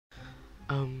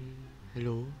Hello?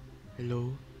 Hello?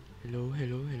 Hello?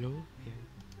 Hello? Hello?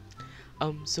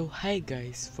 Ayan. So hi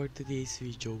guys, for today's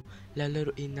video,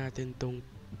 lalaruin natin tong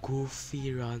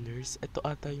Goofy Runners. Ito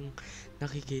ata yung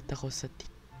nakikita ko sa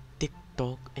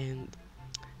TikTok and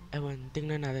ewan,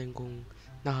 tingnan natin kung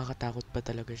nakakatakot pa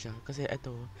talaga siya. Kasi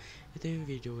ito yung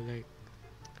video like,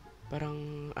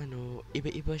 parang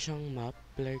iba-iba siyang map,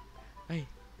 like,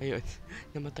 ayun,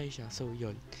 namatay siya, so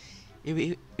yun.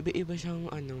 Iba-iba siyang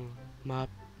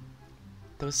map.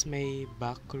 Tapos may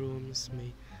backrooms, may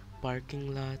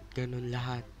parking lot, ganun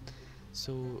lahat.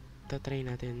 So, tatry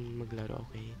natin maglaro,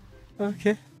 okay?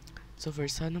 Okay. So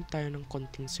first, hanap tayo ng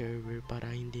konting server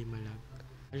para hindi malag.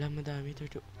 Wala, madami to.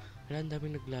 Wala, ang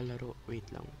daming naglalaro. Wait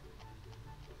lang.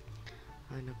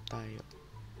 Hanap tayo.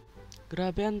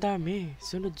 Grabe, ang dami.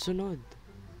 Sunod-sunod.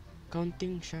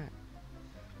 Counting siya.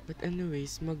 But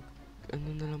anyways, ano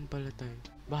na lang pala tayo.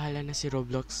 Bahala na si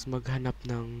Roblox maghanap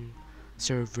ng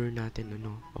server natin,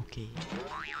 okay.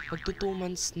 Magto 2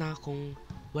 months na akong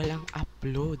walang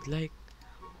upload. Like,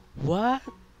 what?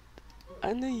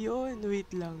 Ano yun?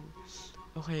 Wait lang.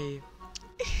 Okay.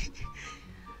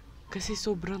 Kasi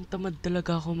sobrang tamad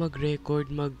talaga ako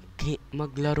mag-record,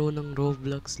 maglaro ng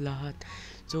Roblox lahat.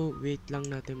 So, wait lang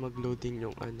natin mag-loading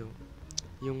yung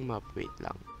map. Wait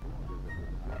lang.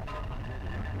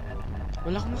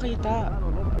 Wala akong makita.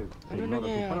 Ano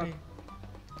nangyayari?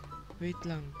 Wait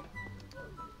lang.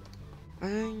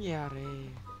 Ano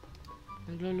nangyayari?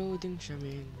 Naglo-loading siya,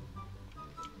 men.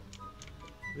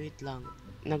 Wait lang.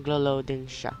 Naglo-loading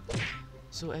siya.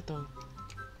 So, eto.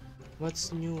 What's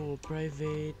new?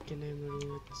 Private,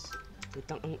 Roots. Wait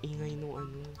lang, ang ingay nung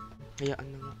Hayaan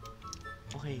na nga.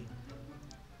 Okay.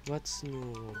 What's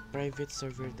new? Private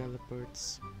server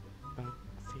teleports. Bug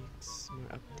fix.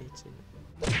 More updates.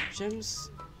 Shems,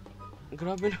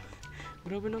 grabe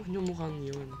naman yung mukhang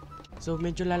yun. So,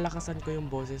 medyo lalakasan ko yung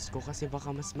boses ko kasi baka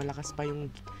mas malakas pa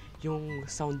yung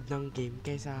sound ng game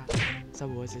kaysa sa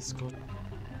boses ko.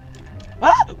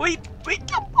 Ah! Wait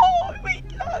lang po! Wait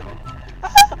lang!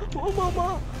 Ah! Oh,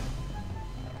 mama!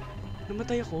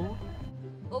 Namatay ako?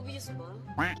 Obvious ba?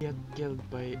 Get killed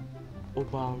by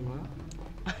Obama?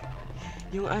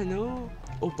 Yung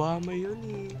Obama yun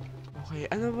eh. Okay,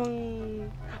 ano bang...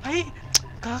 Ay!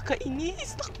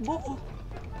 Kakainis! Takbo!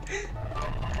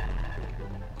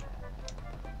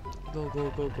 Go.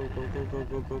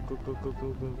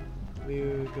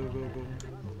 We go.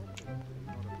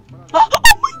 Ah!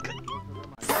 Oh my God!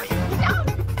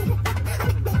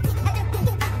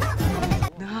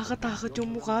 Nakakatakot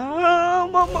yung mukha,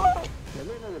 mama!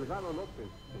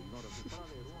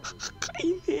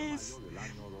 Kainis!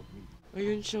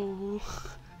 Ayun siya,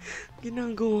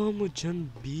 ginagawa mo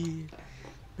dyan, B.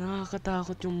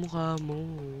 Nakakatakot yung mukha mo.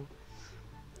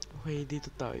 Okay, dito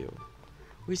tayo.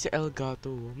 Uy, si Elgato.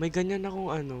 May ganyan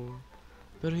akong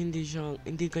pero hindi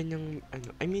ganyang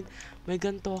I mean, may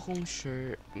ganito akong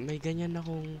shirt. May ganyan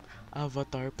akong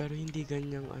avatar, pero hindi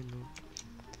ganyang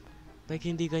like,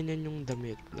 hindi ganyan yung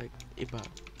damit. Like, iba.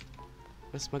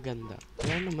 Mas maganda.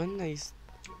 Kaya naman, nice.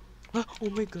 Ah!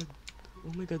 Oh my God! Oh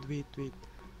my God, wait.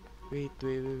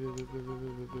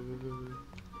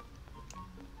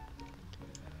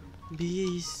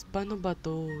 Bis, paano ba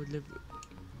to?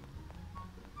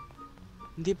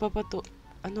 Hindi pa to.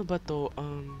 Ano ba to?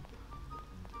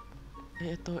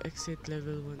 Ito, exit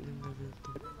level 1 and level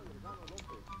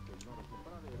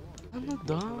 2. Ano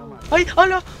daw? Ay!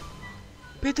 Ala!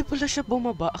 Pwede pala siya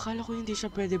bumaba. Akala ko hindi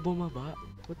siya pwede bumaba.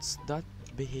 What's that?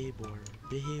 Behavior.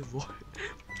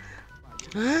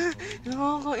 Ha?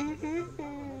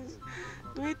 Nakakainis.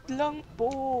 Wait lang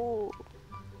po.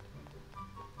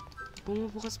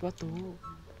 Bumubukas ba to?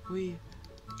 Uy.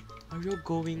 Are you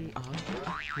going up?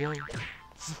 Wow.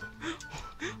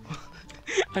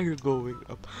 Are you going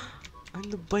up?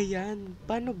 Ano ba yan?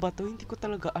 Paano ba to? Hindi ko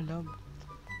talaga alam.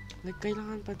 Like,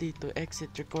 kailangan pa dito.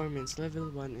 Exit requirements. Level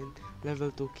 1 and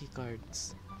level 2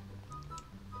 keycards.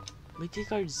 May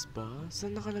keycards ba?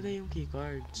 Saan nakalagay yung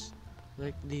keycards?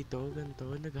 Like, dito, ganito.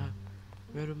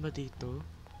 Meron ba dito?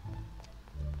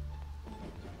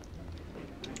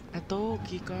 Eto,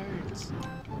 keycards.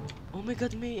 Oh my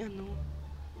God, may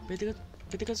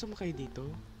Pwede ka sumakay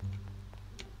dito?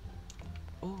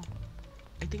 Oh,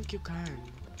 I think you can.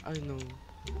 I know.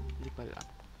 Hindi pala.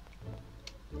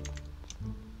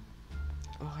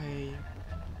 Okay.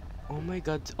 Oh my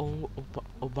God.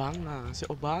 Obanga. Si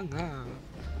Obanga.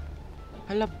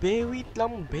 Hala, be. Wait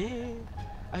lang, be.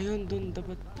 Ayun, dun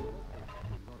dapat.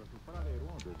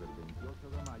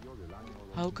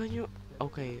 How can you...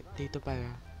 Okay, dito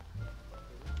pala.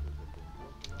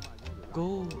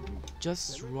 Go.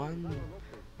 Just run.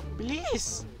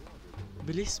 Bilis!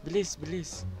 Bilis.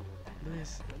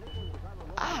 Bilis.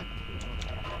 Ah!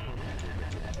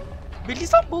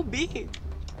 Bilisan mo, B!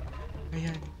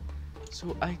 Ayan.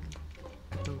 So,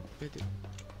 ito, pwede.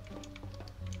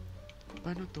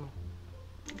 Paano to?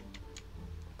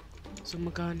 So,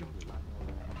 maghanap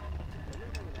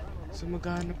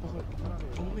ako.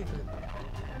 Oh my god.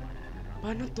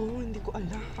 Paano to? Hindi ko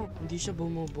alam. Hindi siya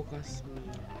bumubukas.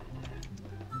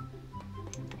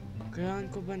 Kailangan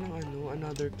ko ba ng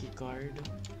another keycard?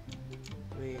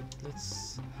 Wait,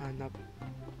 let's hanap.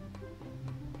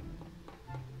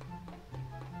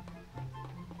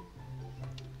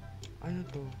 Ano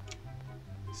to?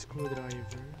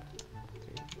 Screwdriver.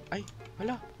 Okay. Ay,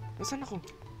 hala! Nasaan ako?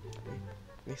 Ay,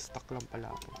 may stuck lang pala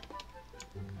ako.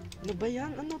 Ano ba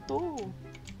yan? Ano to?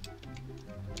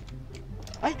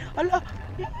 Ay, hala!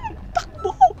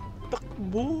 Takbo!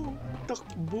 Takbo!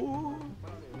 Takbo!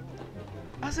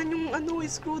 Asan yung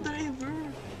screwdriver?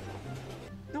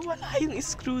 Nawala yung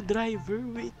screwdriver.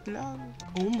 Wait lang.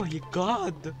 Oh my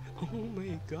god! Oh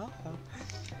my god!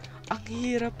 Ang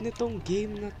hirap nitong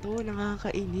game na to.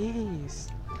 Nakakainis.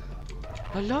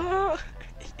 Hala!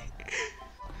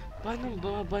 Paano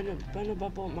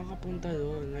ba po makapunta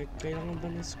doon? Like, kailangan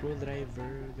ba ng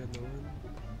screwdriver? Ganon.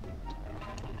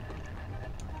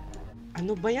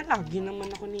 Ano ba yan? Lagi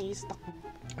naman ako ni-stuck.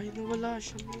 Ay, nawala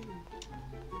siya, man.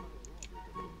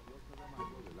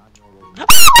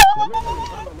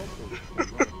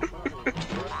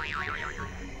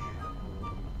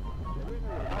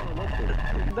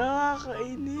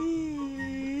 Nakakainis.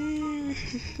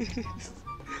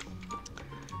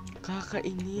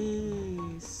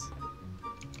 Kakainis.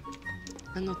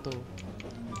 Ano to?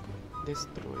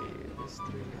 Destroy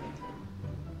natin.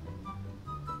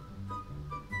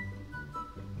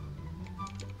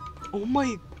 Oh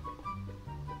my!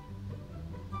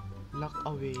 Lock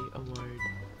away award.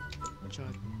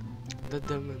 Chat. The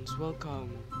demons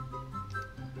welcome.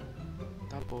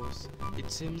 Tapos, it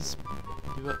seems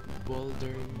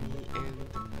Boulder me and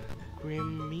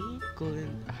Creamy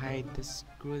couldn't hide the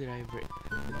screwdriver.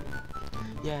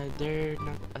 Yeah, they're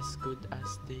not as good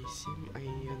as they seem.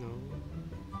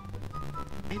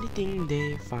 Anything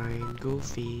they find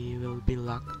goofy will be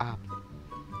locked up.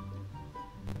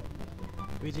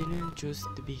 We didn't choose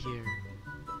to be here.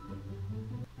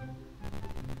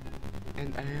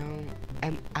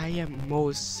 And I am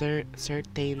most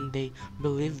certain they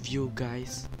believe you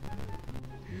guys.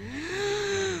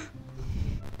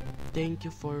 Thank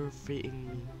you for freeing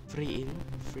me. Freeing?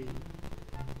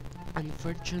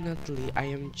 Unfortunately, I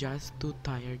am just too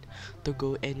tired to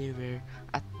go anywhere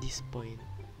at this point.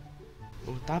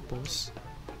 Tapos,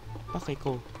 pakay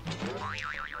ko.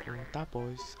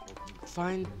 Tapos,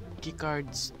 find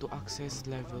keycards to access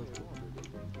level 2.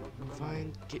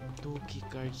 Find 2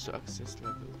 keycards to access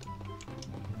level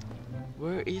 2.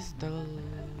 Where is the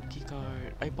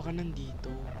keycard? Ay, baka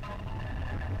nandito.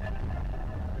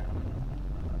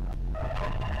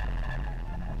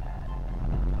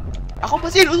 Ako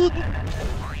ba sinunod?